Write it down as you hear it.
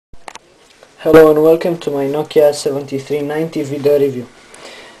Hello and welcome to my Nokia 7390 video review.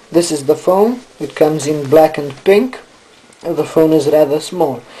 This is the phone. It comes in black and pink. The phone is rather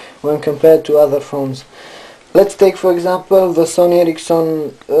small when compared to other phones. Let's take for example the Sony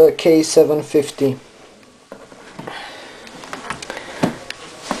Ericsson K750.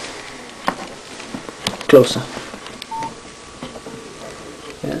 Closer.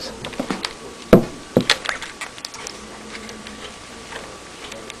 Yes.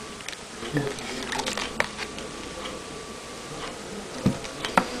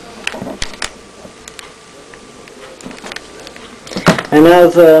 And now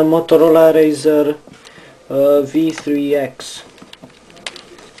the Motorola Razr V3X.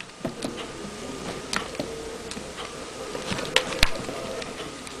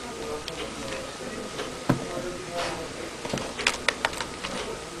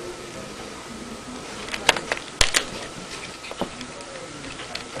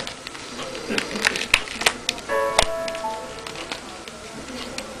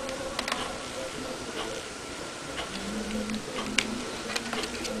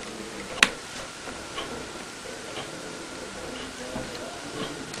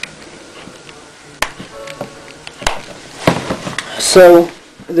 So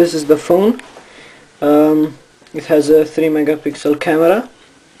this is the phone. It has a 3 megapixel camera.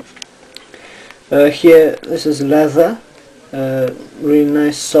 Here this is leather, really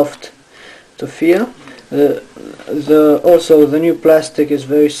nice, soft to feel. Also the new plastic is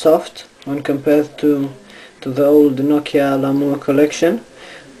very soft when compared to the old Nokia Lamour collection,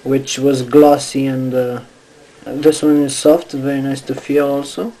 which was glossy, and this one is soft, very nice to feel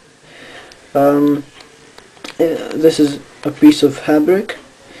also. This is a piece of fabric,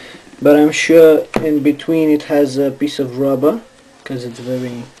 but I'm sure in between it has a piece of rubber because it's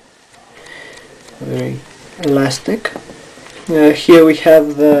very elastic. Here we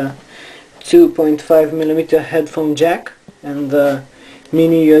have the 2.5mm headphone jack and the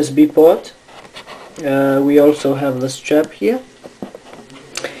mini USB port. We also have the strap here.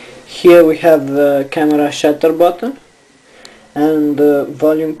 Here we have the camera shutter button and the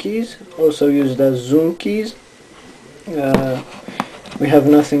volume keys, also used as zoom keys. We have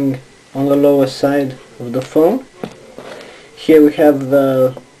nothing on the lower side of the phone. Here we have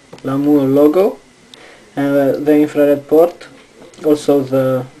the Lamour logo and the infrared port, also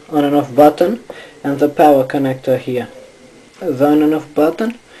the on and off button and the power connector here. The on and off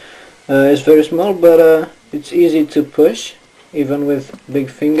button is very small, but it's easy to push even with big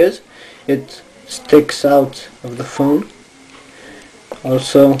fingers. It sticks out of the phone.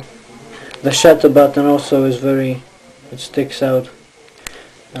 Also the shutter button also is it sticks out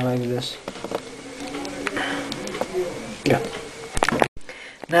like this. Yeah.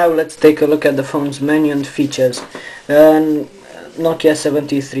 Now let's take a look at the phone's menu and features. Nokia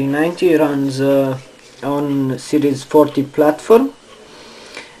 7390 runs on Series 40 platform.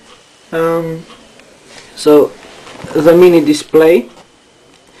 So the mini display,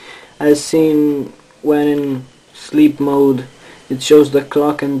 as seen when in sleep mode, it shows the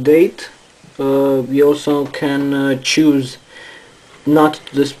clock and date. We also can choose not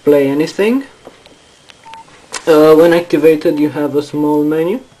to display anything. When activated, you have a small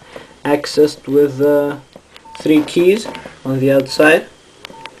menu accessed with 3 keys on the outside.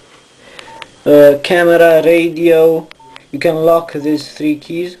 Camera, radio, you can lock these 3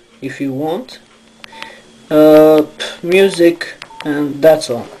 keys if you want. Music, and that's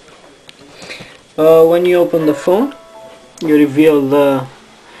all. When you open the phone, you reveal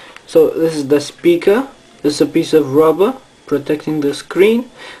so this is the speaker. This is a piece of rubber protecting the screen.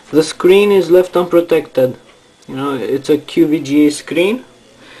 The screen is left unprotected. You know, it's a QVGA screen.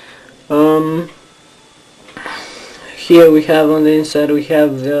 Here we have on the inside we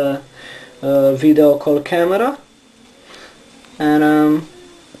have the video call camera, and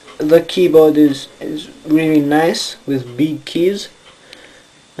the keyboard is really nice with big keys.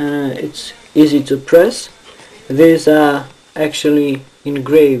 It's easy to press. These are actually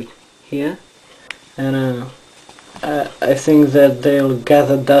engraved here, and I think that they'll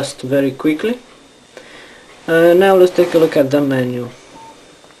gather dust very quickly. Now let's take a look at the menu.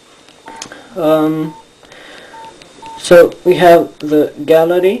 So we have the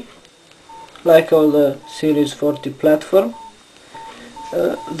gallery, like all the Series 40 platform.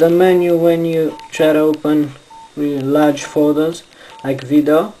 The menu, when you try to open really large folders like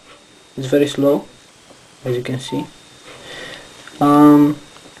video, it's very slow, as you can see.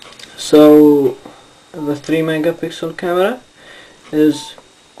 So the 3 megapixel camera is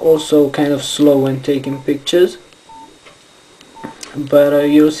also kind of slow when taking pictures, but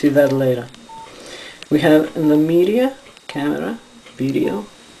you'll see that later. We have in the media, camera, video,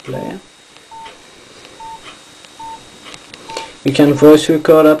 player, You can voice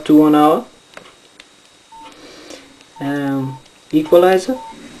record up to 1 hour. Equalizer,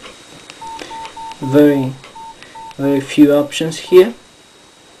 very few options here.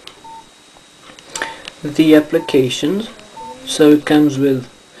 The applications, so it comes with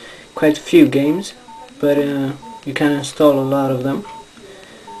quite a few games, but you can install a lot of them.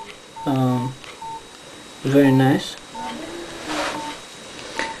 Very nice.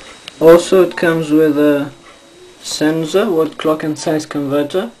 Also it comes with a sensor, word clock and size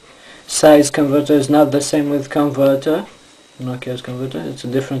converter. Size converter is not the same with converter, Nokia's converter. It's a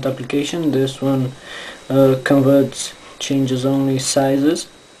different application. This one changes only sizes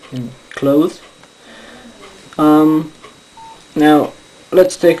in clothes. Now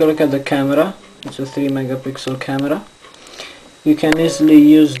let's take a look at the camera. It's a 3 megapixel camera. You can easily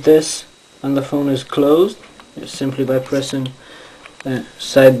use this when the phone is closed, simply by pressing the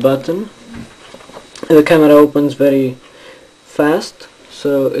side button. The camera opens very fast,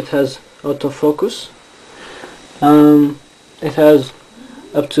 so it has autofocus. It has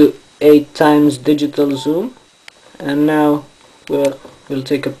up to 8 times digital zoom, and now we'll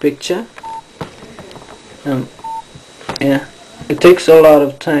take a picture. Yeah, it takes a lot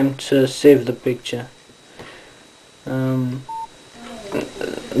of time to save the picture.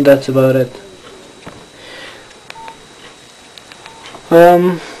 That's about it.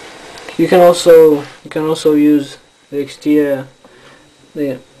 You can also use the exterior,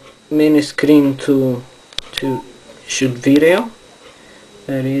 the mini screen to shoot video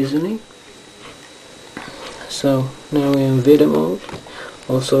very easily. So now we're in video mode.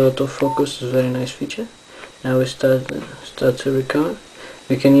 Also autofocus is a very nice feature. Now we start to record.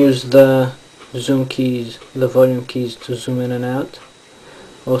 We can use the zoom keys, the volume keys, to zoom in and out.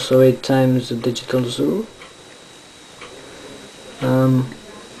 Also 8 times the digital zoom.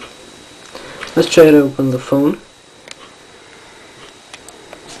 Let's try to open the phone.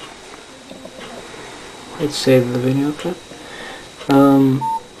 Let's save the video clip.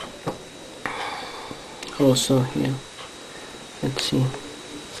 Also here, let's see.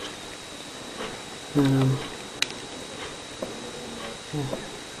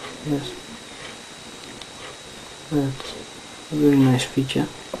 Yes, that's a very nice feature.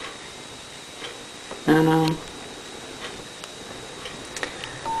 And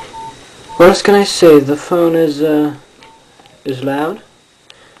what else can I say? The phone is loud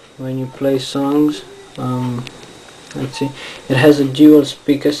when you play songs. Let's see. It has a dual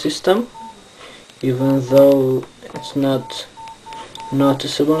speaker system, even though it's not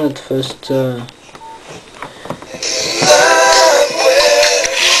noticeable at first. It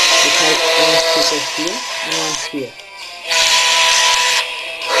has one speaker here and one here.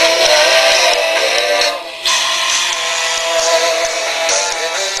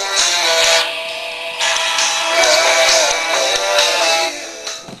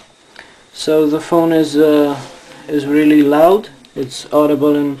 So the phone is really loud. It's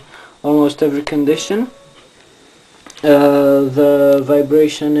audible in almost every condition. The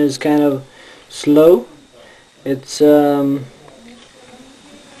vibration is kind of slow. It's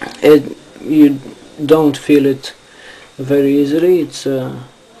you don't feel it very easily. It's a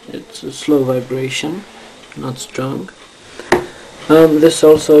slow vibration, not strong. This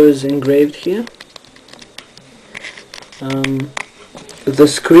also is engraved here. The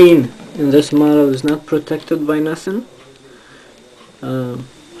screen in this model is not protected by nothing.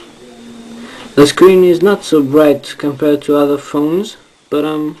 The screen is not so bright compared to other phones, but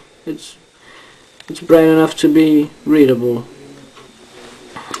it's bright enough to be readable.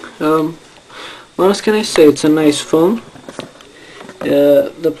 What else can I say? It's a nice phone.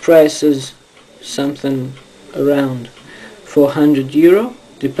 The price is something around €400,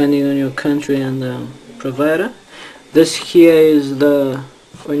 depending on your country and the provider. This here is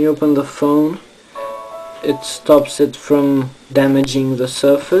when you open the phone, it stops it from damaging the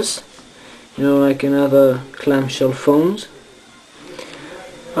surface, you know, like in other clamshell phones.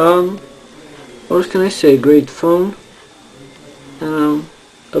 What can I say? Great phone. And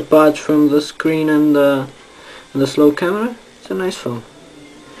apart from the screen and the slow camera, it's a nice phone.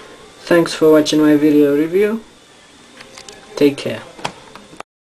 Thanks for watching my video review. Take care.